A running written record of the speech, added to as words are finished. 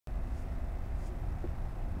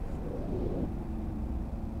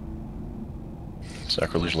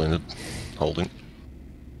Sacrilege landed. Holding.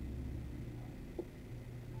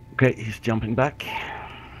 Okay, he's jumping back.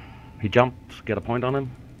 He jumped. Get a point on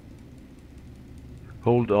him.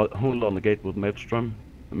 Hold on the gate with Maelstrom.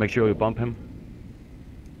 Make sure you bump him.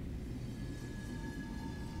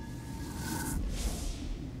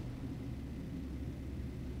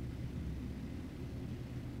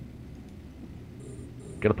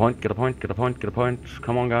 Get a point, get a point, get a point, get a point.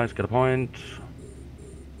 Come on, guys, get a point.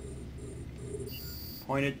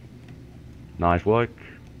 Pointed. Nice work.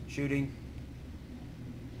 Shooting.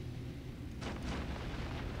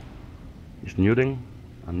 He's muting.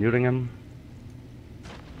 I'm muting him.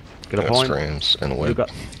 Get a point. Scrams and a web.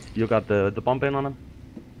 You got the bump in on him?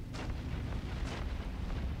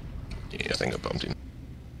 Yeah, I think I bumped him.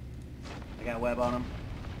 I got a web on him.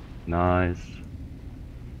 Nice.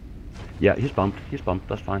 Yeah, he's bumped. He's bumped.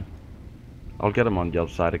 That's fine. I'll get him on the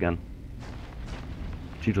other side again.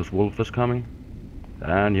 Tito's wolf is coming.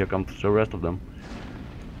 And here comes the rest of them.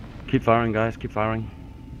 Keep firing, guys. Keep firing.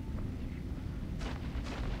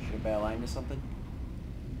 Should I bail line to something?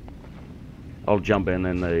 I'll jump in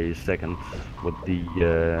a second with the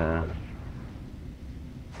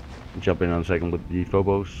jump in a second with the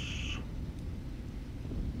Phobos.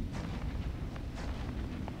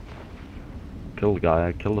 Kill the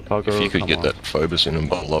guy, kill the fucker. If you could get that Phobos in and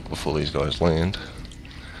bottle up before these guys land.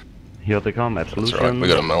 Here they come, Absolution. That's right, we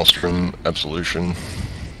got a Maelstrom, Absolution.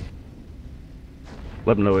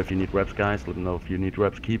 Let them know if you need reps, guys. Let them know if you need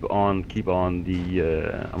reps. Keep on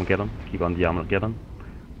the Armageddon. Keep on the Armageddon.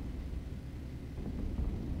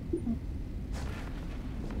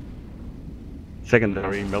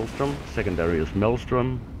 Secondary Maelstrom. Secondary is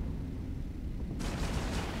Maelstrom.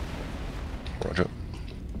 Roger.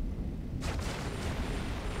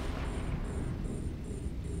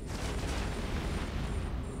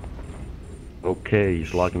 Okay,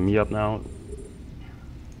 he's locking me up now.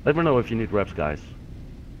 Let me know if you need reps, guys.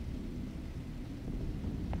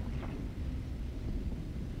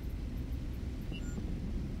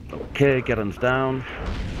 Okay, get us down.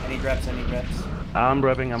 I need reps, I need reps. I'm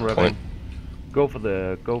repping, I'm repping. Point. Go for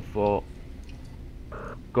the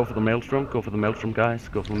Maelstrom. Go for the Maelstrom, guys.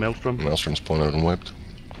 Go for the Maelstrom. Maelstrom's pointed and webbed.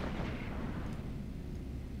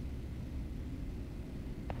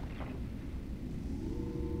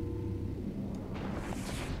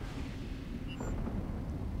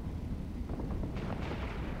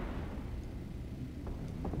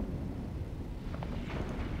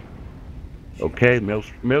 Okay,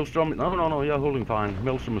 Maelstrom. No, you're holding fine.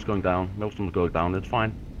 Maelstrom is going down. Maelstrom is going down. It's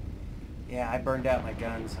fine. Yeah, I burned out my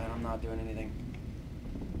guns. I'm not doing anything.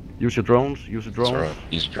 Use your drones. Use your drones. That's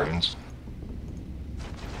alright. Use drones.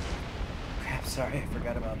 Crap, sorry, I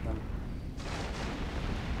forgot about them.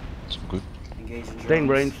 It's all good. Engage in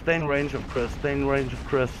drones. Stay in range of Chris. Stay in range of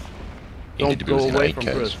Chris. You need Don't to be go within away 8 from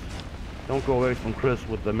Ks. Chris. Don't go away from Chris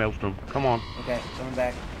with the Maelstrom. Come on. Okay, coming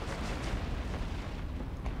back.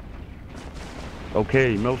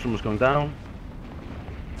 Okay, Maelstrom is going down.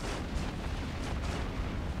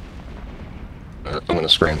 I'm gonna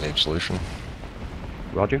scram the Absolution.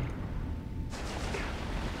 Roger.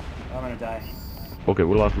 I'm gonna die. Okay,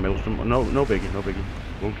 we lost the Maelstrom. No biggie, no biggie.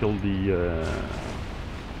 We'll kill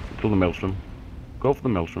the Maelstrom. Go for the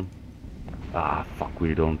Maelstrom. Ah, fuck,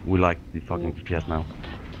 we don't. We like the fucking GPS now.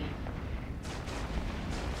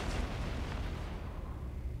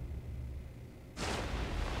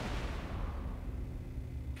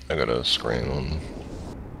 I got a scram on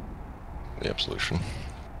the Absolution.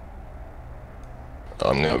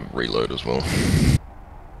 I'm gonna reload as well.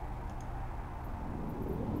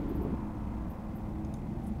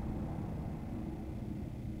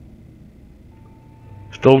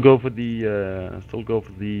 Still go for the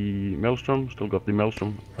Maelstrom. Still got the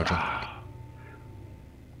Maelstrom. Roger.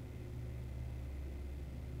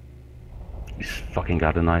 He's fucking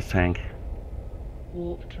got a nice tank.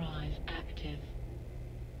 Warp drive active.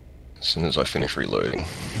 As soon as I finish reloading.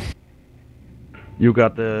 You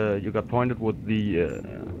got pointed with the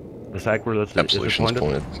Sacrilege. Absolution's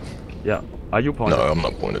pointed. Yeah. Are you pointed? No, I'm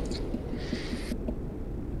not pointed.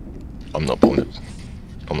 I'm not pointed.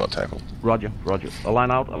 I'm not tackled. Roger, roger.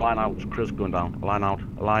 Align out, Chris going down. Align out,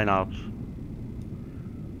 align out.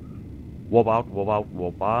 Warp out, warp out,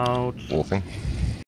 warp out. Warping.